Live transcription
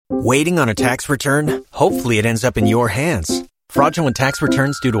Waiting on a tax return? Hopefully it ends up in your hands. Fraudulent tax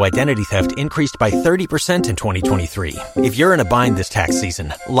returns due to identity theft increased by 30% in 2023. If you're in a bind this tax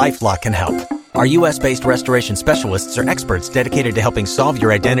season, LifeLock can help. Our U.S.-based restoration specialists are experts dedicated to helping solve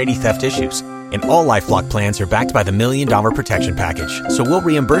your identity theft issues. And all LifeLock plans are backed by the $1 Million Protection Package. So we'll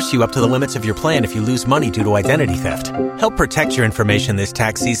reimburse you up to the limits of your plan if you lose money due to identity theft. Help protect your information this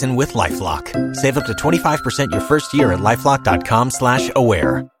tax season with LifeLock. Save up to 25% your first year at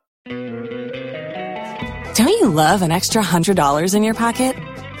LifeLock.com/aware. Don't you love an extra $100 in your pocket?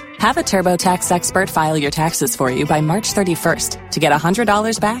 Have a TurboTax expert file your taxes for you by March 31st to get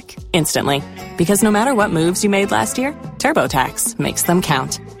 $100 back instantly. Because no matter what moves you made last year, TurboTax makes them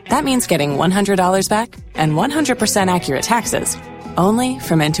count. That means getting $100 back and 100% accurate taxes only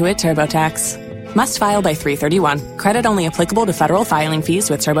from Intuit TurboTax. Must file by 3/31. Credit only applicable to federal filing fees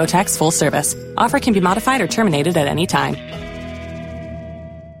with TurboTax full service. Offer can be modified or terminated at any time.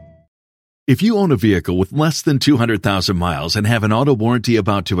 If you own a vehicle with less than 200,000 miles and have an auto warranty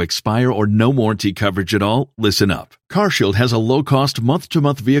about to expire or no warranty coverage at all, listen up. CarShield has a low-cost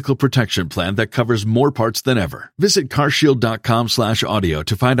month-to-month vehicle protection plan that covers more parts than ever. Visit carshield.com/audio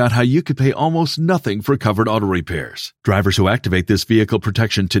to find out how you could pay almost nothing for covered auto repairs. Drivers who activate this vehicle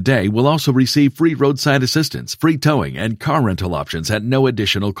protection today will also receive free roadside assistance, free towing, and car rental options at no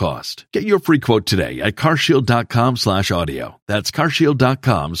additional cost. Get your free quote today at carshield.com/audio. That's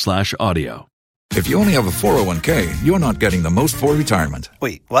carshield.com/audio. If you only have a 401k, you're not getting the most for retirement.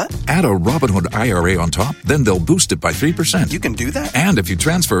 Wait, what? Add a Robinhood IRA on top, then they'll boost it by 3%. You can do that? And if you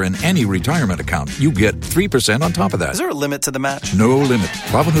transfer in any retirement account, you get 3% on top of that. Is there a limit to the match? No limit.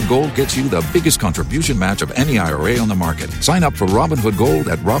 Robinhood Gold gets you the biggest contribution match of any IRA on the market. Sign up for Robinhood Gold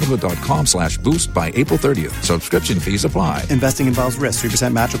at Robinhood.com/boost by April 30th. Subscription fees apply. Investing involves risk.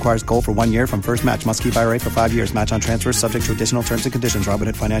 3% match requires gold for 1 year from first match. Must keep IRA for 5 years. Match on transfers subject to additional terms and conditions.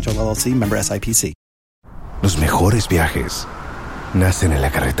 Robinhood Financial LLC, member SIPC. Los mejores viajes nacen en la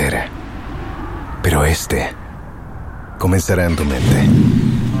carretera, pero este comenzará en tu mente.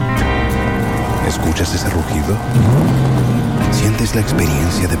 ¿Escuchas ese rugido? ¿Sientes la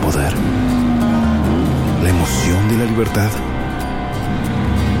experiencia de poder? ¿La emoción de la libertad?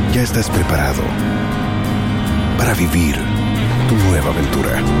 Ya estás preparado para vivir tu nueva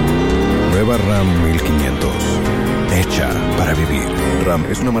aventura. Nueva Ram 1500. Hecha para vivir. Ram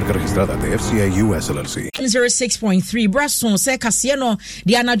es una marca registrada de FCI US LLC. 06.3 Brason se Kasiebo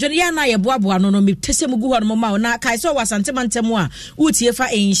di anadwere na ye boaboa no no metese mugu hɔ no ma na kai so wasantemantem a utie fa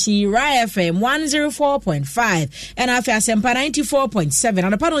enshi Ra FM 104.5 and afa asempa 94.7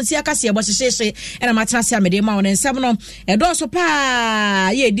 and pardon sia Kasiebo hyehye and matrase amede ma won nsɛm no edo so pa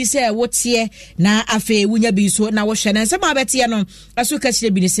ye di sɛ wotie na afa wunya bi so na wo hwɛ na nsɛm abetie no aso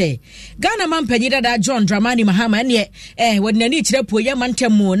Kasiebo bi ni sɛ Ghana man panyida da John Dramani Mahama ne wɔdnani kyerɛ poye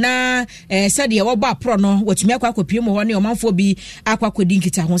mantam na sɛde wɔbɔ apro no watumi akwakopi mu hɔ ne ɔmanfo bi akwakodi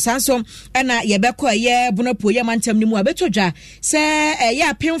nkita ho sanso ɛna yɛbɛkɔ ɛyɛ bono poye mantam ni mu abetodwa sɛ ɛyɛ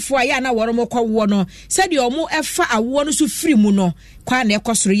apemfo a yɛ na wɔro mokɔwo no sɛde ɔmo ɛfa awo no so firi mu no kwa na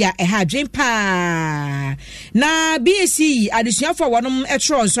ɛkɔsoro ya ɛha adwen pa na BSc adesuafo wɔnom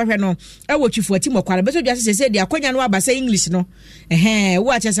ɛtro nsɔhwɛ no ɛwɔ twifo ati mɔkwara betodwa sɛ de akwanya no aba sɛ English no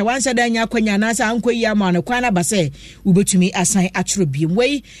wo akyɛ sɛ wansa da nya akwanya na sɛ ankoyi ama no kwa na aba sɛ ubetumi asan atro biem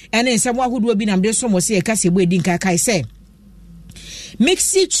wei ɛne nsɛm ahodoɔ bi nam de so mo sɛ Kasiebo edi nkakai sɛ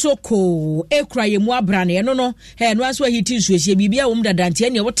Mixi choco ekra yemu abrane no no no aso ahiti nsuohie bibia wo mdadante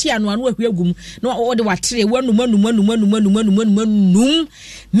ne wote ano ano ahwagum no wo de watere wanum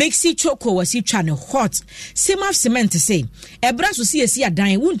Mixi choco wasi twa ne hot simaf cement say ebra so si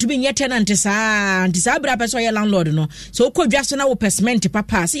adan wuntumi nye tenant saa bra peso ye landlord no so kodwa so na wo cement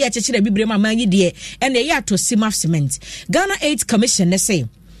papa se ye kyekere bibre ma manyi de ene ye ato simaf cement Ghana 8 Commission ne say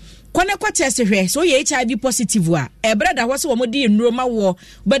kwane kwa test hwe so ye HIV positive a ebrada ho se wo mode nnuroma wo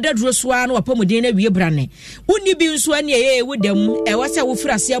bedaduro so a na wapamuden na wie brane uni bi nso ane ye wodam e wase wo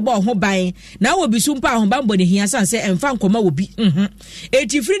firase ba ho ban na wo bisu mpa ho ban bone hia san se emfa nkoma wo bi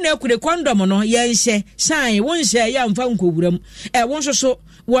eti firi na akure condom no ye nhye san wo nhye ya mfa nkowuram wo nsoso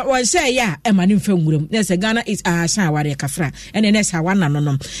won say ya e mane mfa nwuram na se Ghana is san ware kafra ene ne sa wana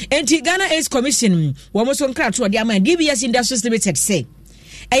no enti Ghana Aids Commission wo mo so nkrato de ama DBS Industries Limited say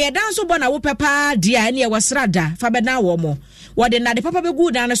eya dan so bona wo papa dia ne wasrada fa bena wo mo wode na de papa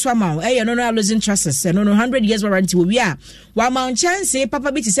begu dan so ama eya no losing trusses no 100 years warranty wo wi a wa ma chance papa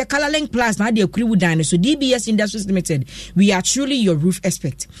bi ti se Colorlink Plus na de akuri wo dan so DBS Industries Limited we are truly your roof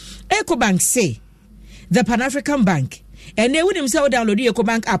expert. EcoBank say the Pan African Bank ene wonim se wo download Eco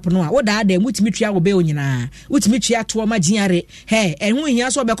Bank app no a wo da mutimi tua wo be onyina mutimi tua to ma giare enhu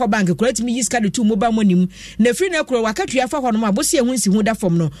hia so be ko bank kurati mi yiska de tu mobile money mu na free na kuro wakatua fa hono ma bosi ehun si hu da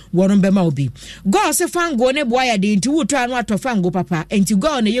fom no wono be ma obi go se fango ne boya de nti wuto anu atofango papa enti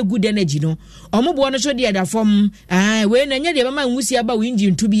go na ye good energy no omobo no so de da fom we na nya de mama nwusi aba we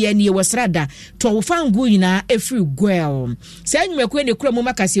engine to bi ani ye wasrada to fango yina efri gwel se anwumekwe ne kuro mu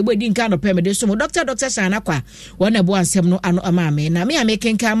makasiebo di nka no peme de so mo doctor sana kwa wona bo ansem no ano ama me na me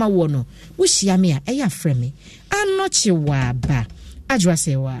amekenka ama wo no wo hia me a eya freme anoche wa ba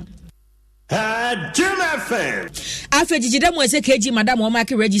adwasewa Adom FM. After jijida mu ese keji madam o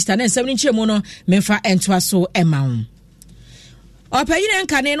mark register na 7 nchemu no memfa entwa so emaun. Opayire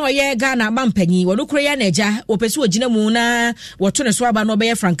nkane no ye Ghana mampanyi wodukure ya neja opesi ogina mu na woto ne so aba no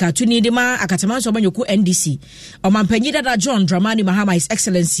be Franka tuni de ma akataman so banyoku NDC omampanyi dada John Dramani Mahama His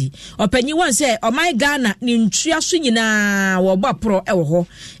Excellency opanyi won say omai Ghana ni ntua so nyina wo ba pro ewo ho.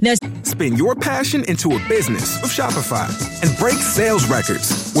 Spin your passion into a business with Shopify and break sales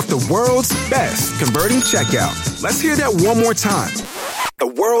records with the world's best converting checkout. Let's hear that one more time. The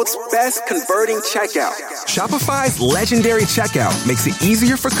world's best converting checkout. Shopify's legendary checkout makes it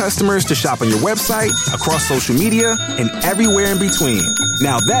easier for customers to shop on your website, across social media, and everywhere in between.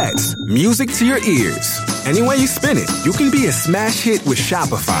 Now that's music to your ears. Any way you spin it, you can be a smash hit with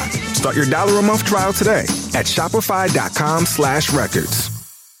Shopify. Start your $1 a month trial today at shopify.com/records.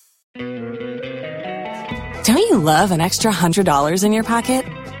 Don't you love an extra $100 in your pocket?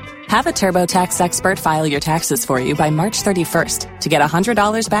 Have a TurboTax expert file your taxes for you by March 31st to get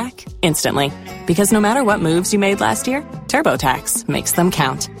 $100 back instantly. Because no matter what moves you made last year, TurboTax makes them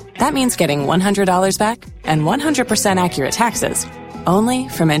count. That means getting $100 back and 100% accurate taxes only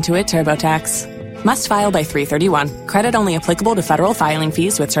from Intuit TurboTax. Must file by 3/31. Credit only applicable to federal filing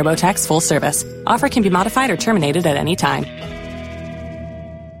fees with TurboTax full service. Offer can be modified or terminated at any time.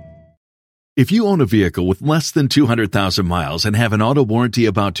 If you own a vehicle with less than 200,000 miles and have an auto warranty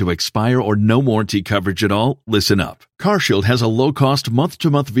about to expire or no warranty coverage at all, listen up. CarShield has a low-cost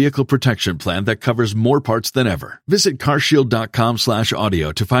month-to-month vehicle protection plan that covers more parts than ever. Visit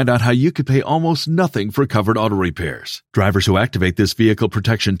carshield.com/audio to find out how you could pay almost nothing for covered auto repairs. Drivers who activate this vehicle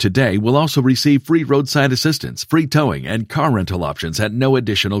protection today will also receive free roadside assistance, free towing, and car rental options at no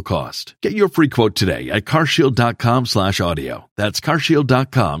additional cost. Get your free quote today at carshield.com/audio. That's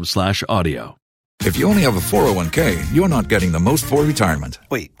carshield.com/audio. If you only have a 401k, you're not getting the most for retirement.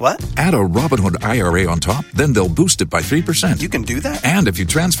 Wait, what? Add a Robinhood IRA on top, then they'll boost it by 3%. You can do that? And if you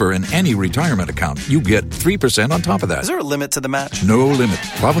transfer in any retirement account, you get 3% on top of that. Is there a limit to the match? No limit.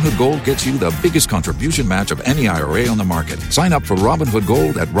 Robinhood Gold gets you the biggest contribution match of any IRA on the market. Sign up for Robinhood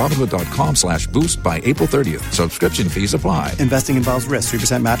Gold at robinhood.com/boost by April 30th. Subscription fees apply. Investing involves risk.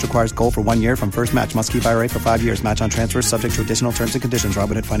 3% match requires gold for 1 year from first match. Must keep IRA for 5 years. Match on transfers subject to additional terms and conditions.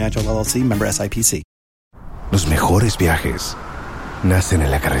 Robinhood Financial LLC, member SIPC. Los mejores viajes nacen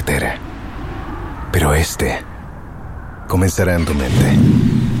en la carretera, pero este comenzará en tu mente.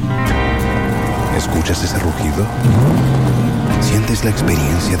 ¿Escuchas ese rugido? ¿Sientes la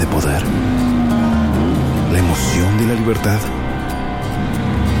experiencia de poder? ¿La emoción de la libertad?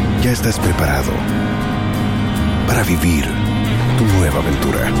 Ya estás preparado para vivir tu nueva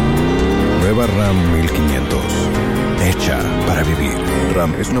aventura. Nueva Ram 1500. Hecha para vivir.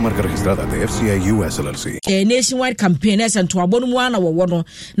 Ram es una marca registrada de FCI US LLC. Nationwide campaigners and to abonu mu ana wo no.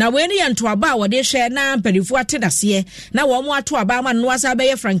 Na we ne yanto aba wo de hwe na mpanifu atedase na wo mu ato aba ma no asa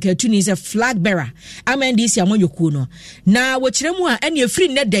be Franka Tuni is a flag bearer. Amandisi amonyoku no. Na wo kire mu a ene efiri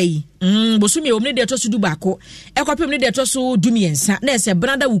ne dai. Bosumi omne de tosu du bako. Ekopem ne de tosu du miensa. Na ese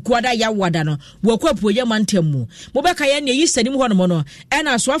branda wukuada ya wada no. Wo kwapuoye mantemmu. Mo beka ye ne yisanim ho no no.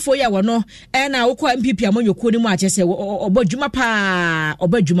 Ena asoafo ya wo no. Ena wo kwa MPP amonyoku ni mu achese obadwuma pa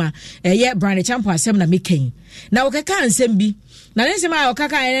obadwuma ye brand champion asem na meken na okaka ansem bi na nsem a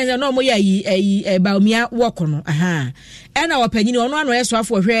okaka ene no mo ye baumia woko no ena wapanyini ono ano yeso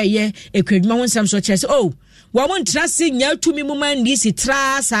afo hwe ye ekwadwuma ho nsem so chese wo mo ntrase nya tumi mu man di si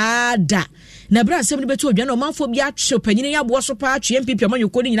trasa da na bra asem ni betu odwa na manfo bi atwe panyini ya bo so pa atwe MPP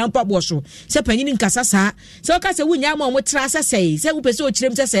amanyoko ni nyina mpa bo so se panyini nkasa sa se okasa wunya ma mo trasa sei se wo pese o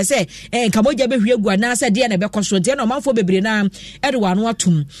kirem se nkamoja behwie gu na se de na be koso de na manfo bebre na erewa no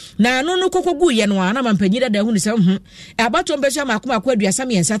atum na no kokogu ye no na mampanyida da hu ni se abato mbesha makoma kwa aduasa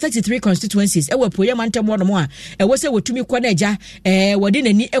miensa 33 constituencies e wapoye mantemo no mo a e wo se wotumi kwa na agya wode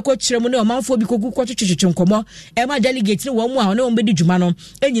nani ekokirem ne manfo bi kogu kwotwetwetwe nkomo e ma delegate ni wo mu a ne wo bedi dwuma no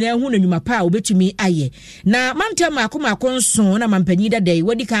enyina hu na nyuma pa obetumi aye na mantem akoma nso na mampanyi dada yi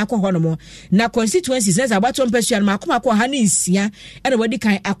wadi kan akọ hono mo na constituencies na zabato mpasua na akoma ha ne nsia na wadi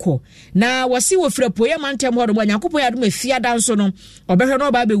kan akọ na wasi wo frapo ye mantem hono mo Nyankopon ya do mafia danso no obehwe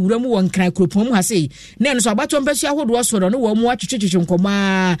no ba bewura mu won kran kropom ha sei na no so abato mpasua hodo so no wo mu atwetwetwe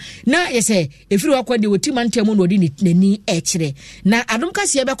nkoma na yese efiri wakọ de woti mantem no odi nani ekire na Adom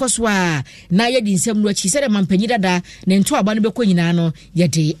Kasiebo bekoso a na ye di nsem no achi se de mampanyi dada ne nto aba no bekọ nyina no ye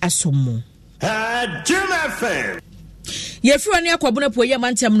de asomo Adom FM yefiri ne akwabuna poye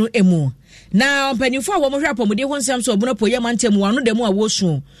mantem no emu na mpanimfo a wo mohwe apomode ho nsem so obuna poye mantem wano demu a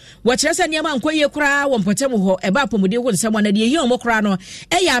wosu wo kire se niam ankoye kura wo mpatem ho eba apomode ho nsem na de yi o mokra no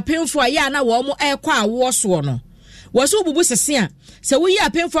eya apemfo a ya na wo mo ekọ awo so no wasu bubu sese a se wo yi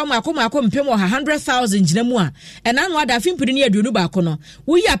apemfo ma akoma mpem o 100,000 gina mu a ena no ada fimpiri ne aduonu ba ko no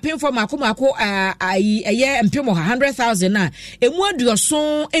wo yi apemfo ma akoma eye mpem o 100,000 na emu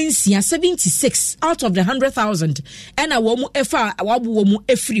aduoso ensia 76 out of the 100,000 ena wo mu efa wabu wo mu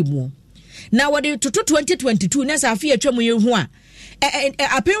efiri mu na wode toto 2022 na sa afie atwa mu ye hu a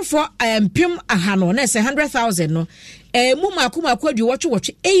apemfo mpem ahano na se 100,000 no mu makuma kwadu watch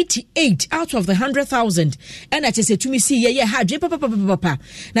 88 out of the 100,000 and at se tumi see ye ha dwe papa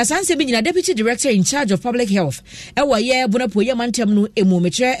na sanse bi nyina deputy director in charge of public health ewa ye bona poye mantem no emu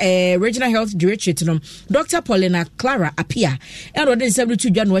metre regional health directorate no Dr. Paulina Clara Apia and odin nsem tu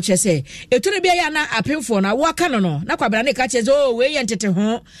dwa no che se etore bia ya na apemfo na wo ka no na kwabra na ka che zo we ye ntete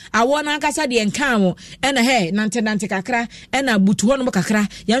ho awo na nkasa de enka wo ena he nante kakra ena butu ho no kakra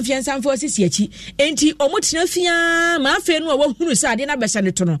yamfia nsamfo sisi achi enti omutena fia ma afe no wa hunu sa ade na besa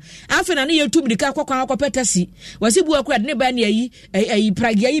ne to no afe na ne yetum dika kwakwan akopetasi wasibu akura de ne ba ne ayi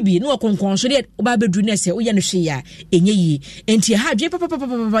pragia yi bi no konkon so de oba bedu ne se oye ne hwe ya enye yi enti ha dwe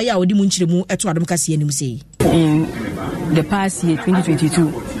papa ya odi mu nchiremu eto Adom Kasiebo nim sei. In the past year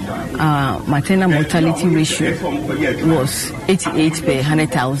 2022 maternal mortality ratio was 88 per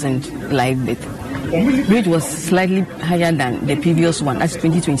 100,000 live birth, which was slightly higher than the previous one, that's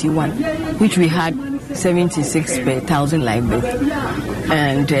 2021, which we had 76 per 1,000 live birth.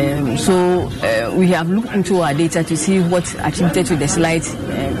 And so we have looked into our data to see what attributed to the slight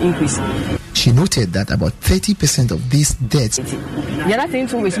increase. She noted that about 30% of these deaths. The other thing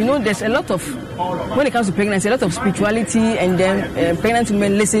too is, there's a lot of, when it comes to pregnancy, a lot of spirituality, and then pregnant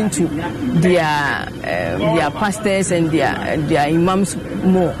women listen to their pastors and their imams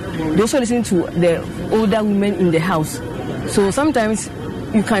more. They also listen to the older women in the house. So sometimes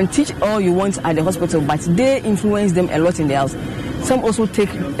you can teach all you want at the hospital, but they influence them a lot in the house. Some also take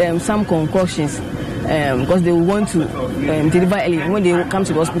some concoctions because they want to deliver early. When they come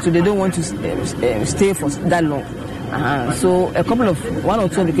to the hospital, they don't want to stay for that long. So one or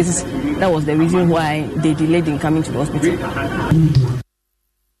two of the cases, that was the reason why they delayed in coming to the hospital.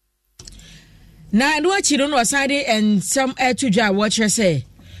 Na ndo achiro no aside and some to ja watch say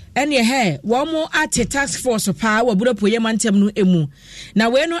ene he wo mo ate task force pa wa bura poye mantem no emu na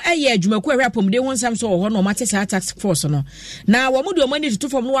we no eye adwumako ahwe apomde ho nsam so ho no mate sa task force no na wo mo de omani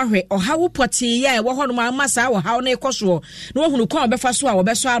tutufom no ahwe ohawo poti ya wo ho no amasa wo hawo na ekoso no hunu kwa obefa so a wo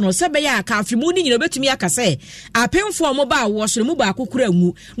beso ano se be ya ka afimu ni nyina betumi akase apemfo mo ba wo so mu ba akokura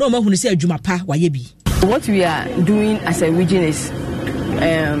ngu na o mahunu se adwuma pa wa ye bi. What we are doing as a region is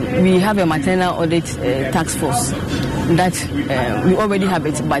we have a maternal audit task force that we already have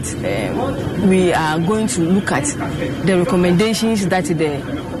it, but we are going to look at the recommendations that the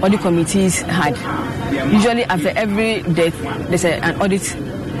audit committees had. Usually after every death, there's an audit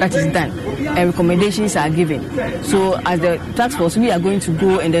that is done and recommendations are given. So as the task force, we are going to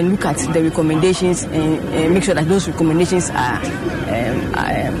go and then look at the recommendations and make sure that those recommendations are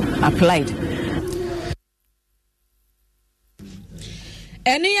applied.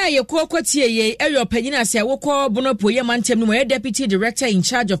 Eni ya yekwokotie ye eyo panyina se wokọ Bono poye mantem no mo deputy director in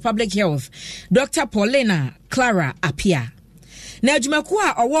charge of public health Dr. Paulina Clara Apia. Na adwumako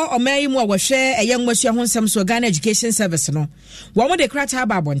a owo omayi mu a wohwe eyenwasua ho nsem so Ghana Education Service no wo mo de krata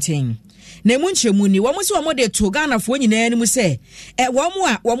ba bonten na mu nchemu ni wo mo se wo mo de to Ghana fo nyina ni mu se wo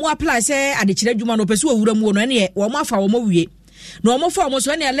mo apply se adekire adwuma no pese wo wura mu no ne wo mo afa wo mo wie no omo fa omo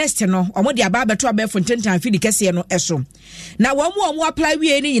so na list no omo de aba beto aba fontentan fidi kese no eso na wo mo apply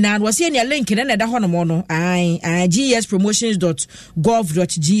wie ni nyina no se ne link na da hono mo no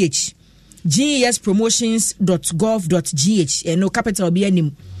gespromotions.gov.gh gespromotions.gov.gh no capital bi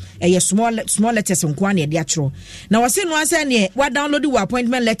anim small letters nko na de atro na wo se no ansa ne wa download wo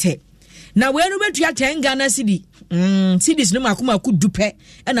appointment letter na we no betua 10 Ghana cedi cedis no makoma ku dupe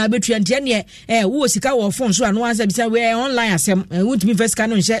na betua ntia ne wo sika wo phone so anu ansa bisa we online asem wontimi first can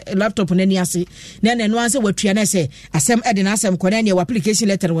no nche laptop na ni ase na no ansa watua na se asem ede na asem kwana ne application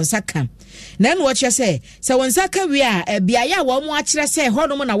letter won saka na no wacha se won saka we a bia ya wo mo akire se ho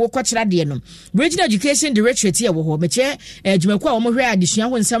no na wo kwakira de no regional education directorate ya wo ho meche djumaku a wo mo hwe adesua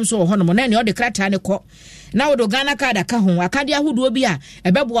ho nsam so ho no na ne o de krata ne ko na wo do Ghana card aka ho akade ahodo bi a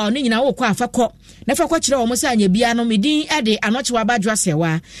ebeboa oni nyina wo kwa afakọ na fa kwakira wo mo se anya bia no medin ede anoche wa badwa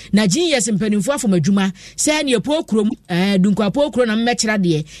sewa na GS mpanimfo afom adwuma se ne pokrom dunkwa pokro na mmekira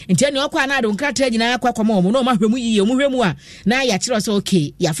de enti ne okwa na do krata nyina akwa kwama wo no ma hwemu yiye mu hwemu a na ya kira so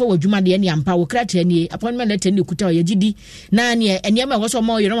okay ya fa wadwuma de ne ampa wo krata ne appointment letter ne kuta ya gidi na ne enema wo so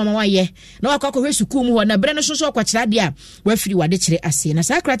mo yero mama waye na wakwa ko hwesuku mu ho na bre no so kwakira de a wafiri wade kire ase na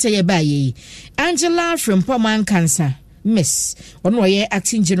sa krata ye ba ye Angela from Poman Cancer Miss ono ye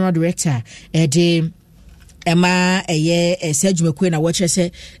acting general director de Emma Sejumekwe na watch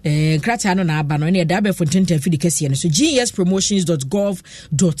say krata no na aba no ne da be fonten fidi kese no so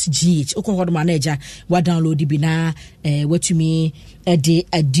gspromotions.gov.gh okohodo manager wa download bi na watumi de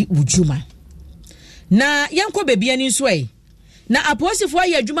adi ujuma na yanko bebia ni so na aposifo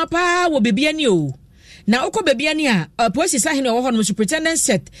aye adwuma pa wo bebia ni o na okọ bebia ni a aposifo ahene wo ho no superintendent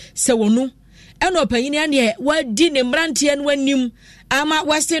set se wonu eno panyini ane wadi ne mrantie no anim ama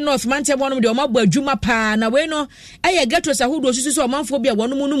Western North mante bono de o mabọ adwuma pa na we no eye gato sahudo susu so manfo bia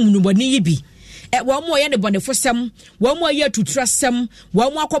wono mu no munuboni yibi wo mo ye ne bonefo sem wo mo ye tutrasem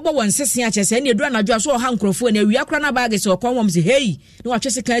wo mo akọbọ won sese a chese ne edu anadwo so ha nkrofo na wi akra na baage so kwon wom se hey no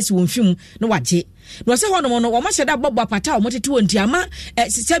watwese kan si won fim no waje no se hono no wo ma hyeda bobọ pata wo tete won tiama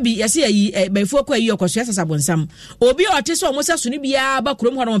sebi yese yi befo kwa yi okoso yesa sabonsam obi o te so mo se so ne bia ba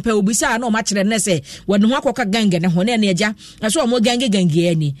krom hono mpa obi sa na o ma kire ne se won ho akoka gange ne ho ne eja so mo gange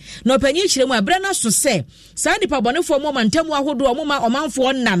ani no panyi kire mu abre na so se sa nipa bonefo mo mantamu ahodo o mo ma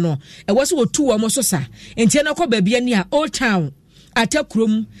omanfo nna no wo se wotu wo mo so sa enti na ko babia ni a Old Town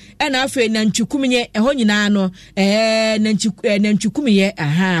atakrom na afa nantwukumye ho nyina no nantwukumye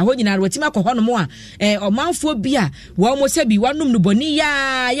ho nyina watima ko hono mo a omanfo bia wo mo sabi wanum no boni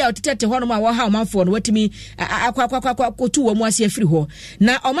ya otete hono mo a wo ha omanfo no watimi akwa tu wo mo ase afiri ho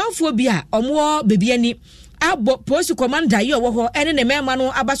na omanfo bia omo babia ni abo post commander yo wo ho ene ne mema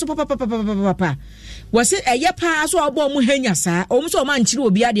no abaso papa wase eye pa so obo mu hanya saa o mu so ma nkyire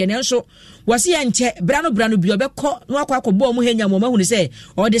obi ade ne nso wase ye nche brano bi obekọ no akọ mu hanya mo mahunu se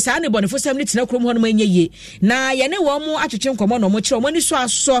o de saa ne bonefo sam ne tina krom ho no manyeye na ye ne wo mu atwetwe nkomo no mo kire o mani so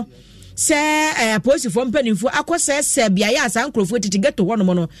aso se aposifo mpanimfo akose bia ya asa nkrofo titigeto ho no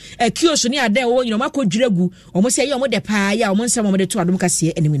mo no kioso ne adan wo nyino makodwiragu o mo se ye o mo de pa ya o mo nsam o mo de to Adom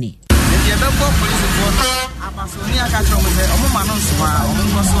Kasiebo enimini ye befo police for abasoni akacho mo se o mo ma no so a o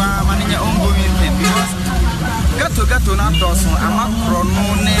mo so a manenya ongoing because gato na doso ama kro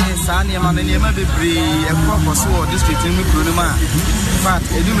no ne sa ne ma ne ma bebre e kro so district mi kro no ma but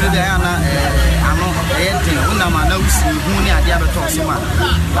edumre bia na ano e una ma na usi hu ne ade abeto so ma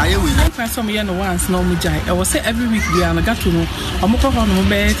aye we some year no once no mu jai e was say every week we are na gato no o mo kro no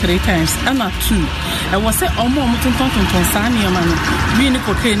be 3 times and not 2 e was say o mo tonton sa ne ma no bi ni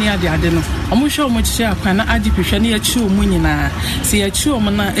ko ke ni ade no o mo hwe o mo kire akwa na ade pehwe ne ya chi o mu nyina se ya chi o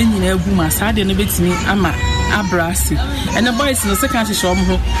mo na enyina agu ma sa ade no betini ama abrasi and the boys no second show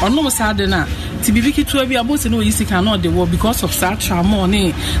mo ono mo sa de na ti bibiki to bi abose no yisi kan no de wo because of sa tramo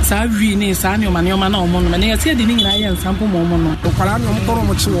ne sa wi ne sa ne o ma na o mo no na ya tie de ni nyina ya nsampo mo no okwara no mo koro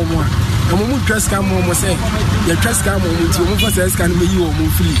mo chi wo mo a mo dress ka mo se ya dress ka mo ti mo fa sa me yi wo mo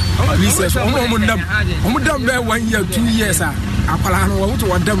free please so mo dam be 1 year 2 years akwara no wo to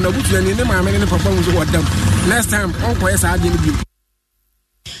wadam na butu ne ma me ne papa mo so wadam next time on ko sa ade ni bi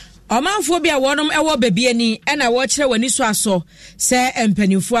omanfo bia wonom ewo babia ni na wo kire wani so aso se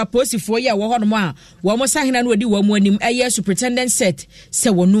empanimfo aposifo ye wo honom a wo mo sahena no odi wo mo anim eye superintendent set se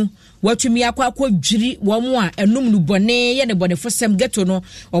wonu watumi akwa dwiri wo mo a enum nu bone ye ne bone fosem geto no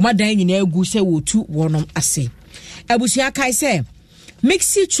o madan nyina agu se wotu wonom ase abusia kai se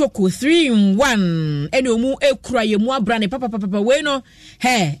mixi choco 3 in 1 ene omu ekura ye mu abrane papa we no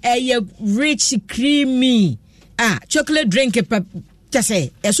eye rich creamy chocolate drink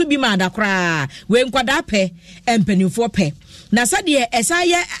Jase, esu bi ma da kra we nkwada pe empanimfo pe na sade esa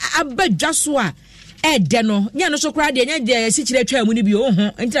ye abadwa so a Deno, Yano so crowd, and situation when you be on,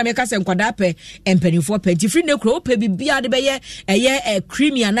 and Tameka and Quadape, and penny for petty free no crow, pay be the bay, a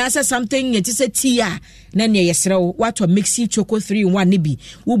creamy and answer something, it is a tia. Nanya yesro, what a mixy choco 3-1 nibi.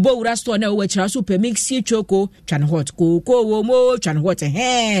 Ubo rasto no which are super mixy choco, chan hot, cocoa, mo, chan hot,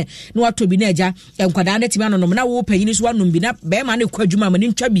 hair, no to be neja, and Quadana Timano nomina will pay in this one numbina, bearman, quadjuma,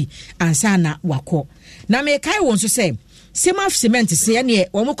 and chubby, and sana wako. Now, me Kai wants to say. Semaf cement say near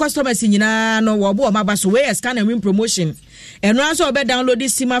one customers in no wabo mabaso way scan and win promotion. And also be download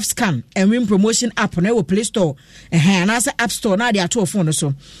this Semaf scan and win promotion app on our Play Store. And answer App Store now they are to phone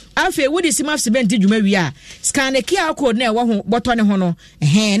so. Afi wo di Semaf cement did you we are scan the QR code na wo button ho no.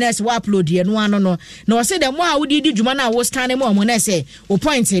 And as we upload here no ano no. No say them wa wo di djuma na wo scan mo mo na say o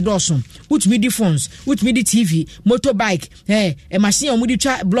point e dosun. Which me the phones, which me the TV, motorbike, a machine on mudi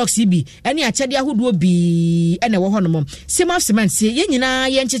tra block CB. Any a chadia who do be and a wohonum. Semaf cement say yenina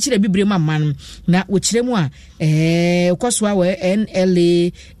yen chechire bibre man na wochire mu a koswa we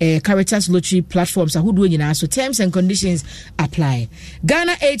NLA Caritas lottery platforms who do nyina so terms and conditions apply.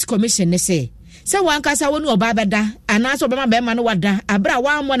 Ghana AIDS Commission ne say one kasa wonu oba beda anaso bema bema no wada abra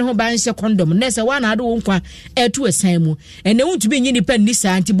wa mo ne ho ban hye condom ne se wana ado nkwa etu esan mu ene wontu be nyi nipa ni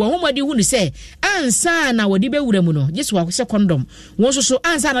sa anti bo homodi hu ni se ansa na wodi be wura mu no jesu wa hye condom won so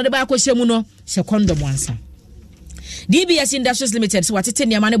ansa na de ba akɔhye mu no hye condom ansa. DBS Industries Limited so watete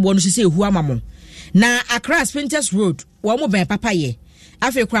niam ne bo no se ehu amamo na Accra Sprinters Road wo mo ben papa ye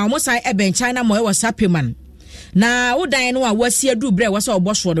afi kwa mo sai eben China mo e wo Sapeman. Na wo dan no a wasi adu bre wasa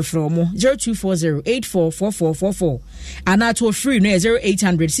obosho de from 0240844444 ana to free no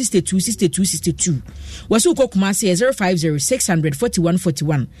 0800626262 wasi ukokuma se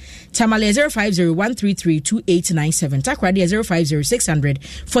 05064141 tamale 0501332897 takrade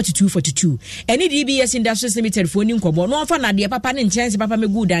 05064242 any DBS Industries Limited for ni nkomo no fa na de papa ne nkyɛnse papa me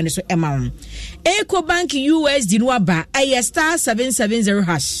good dan so ema Eco Bank USD no aba aye star 770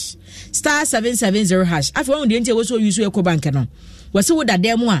 hash star 770 hash afi won de ntie wo so use Eco Bank no wase wo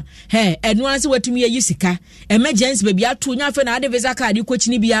dada mu a enu anse watumi yi sika emergency baby ato nya afi na ade visa card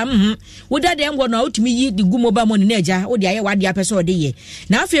kochini bia wo dada ngo na otumi yi di gu mobile money na eja wo de aye wade apese ode ye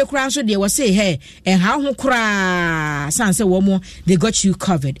na afi kura so de wase ha ho kura sanse wo mo they got you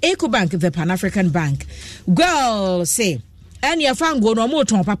covered. Eco Bank, the Pan African Bank. Girl say and your fan go no more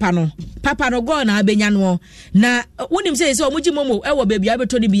ton papa no go na abenya no na wonim say so omuji momo e wo baby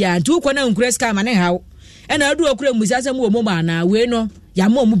abeto ni bia nti ukọ na nkure ska ma ne hawo e na adu okure musasa mu omo na we no ya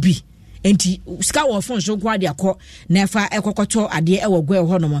mo mu bi enti ska wo phone so kwa de akọ na fa ekokoto ade e wo gwe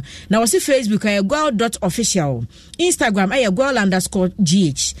ho no na wo si Facebook girl.official, Instagram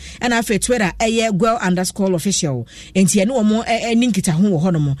girl_gh and afa Twitter girl_official enti ene wo mo ninkita ho ho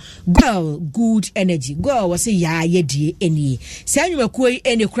no girl good energy girl wo si ya ye die eni sa nwakoi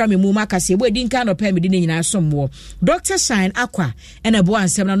ene kura me mu makase bo edi nka no pa me di nyina somwo Dr. Shine Aqua ene bo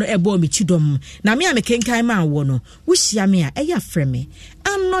ansem na no ebo mi chidom na me amekenkan ma wo no wo hia me a eya freme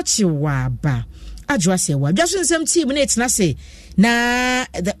anochi waba adwa se wa dwa so nsem team na etina se na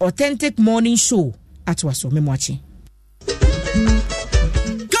the authentic morning show atwaso memwachi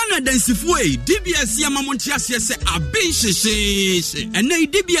Densifue DBS Yamamontia se abin sheshe ene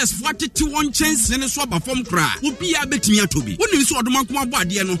DBS 41 chance ne so abafom kra obi abetimi atobi wonim so odoma kuma bo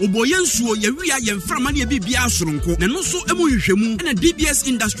ade no oboye nsuo ye wi aye mframa ne bibia asoronko ne no so emohwehwemu ene DBS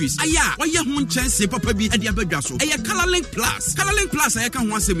Industries aya waye ho chance papa bi ade abadwa so eye Colorlink Plus aya ka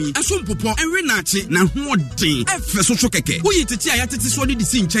ho asemi enso mpopo enwe na ache na ho den efe so keke uyi tete aya tete so de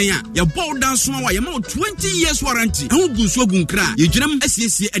si nchen a ye bow down so wa ye ma 20 years warranty ho gunso gunkra ye gyinam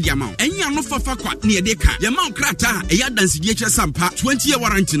asiesie enya no fafa kwa ne yede ka ye ma krata e ya dance die kye sampa 20-year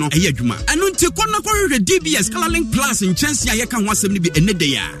warranty no e ya dwuma enu nti konna kwa hwe DBS Colorlink Plus in chance ya ka ho asem ne bi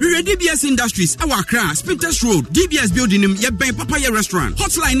enede ya hwe DBS Industries e wa Accra Sprinters Road DBS building nim ye ben papa ye restaurant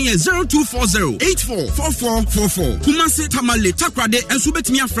hotline ne 0240844444 Kumasi Tamale Takrade enso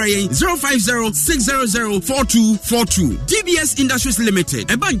betimi afra yen 0506004242 DBS Industries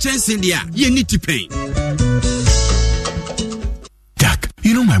Limited e ban chance dia ye ni tipen.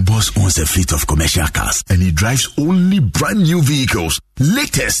 You know, my boss owns a fleet of commercial cars and he drives only brand new vehicles.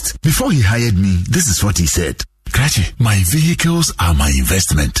 Latest. Before he hired me, this is what he said. Krachi, my vehicles are my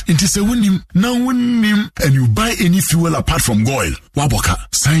investment. It is a winning, and you buy any fuel apart from Goil. Waboka,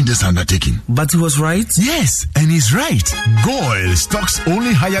 sign this undertaking. But he was right? Yes, and he's right. Goil stocks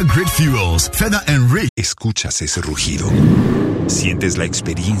only higher grade fuels, feather and rate. Escuchas ese rugido. Sientes la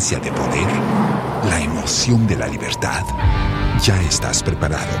experiencia de poder, la emoción de la libertad. Ya estás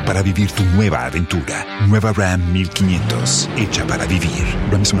preparado para vivir tu nueva aventura. Nueva Ram 1500, hecha para vivir.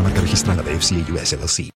 Ram es una marca registrada de FCA US LLC.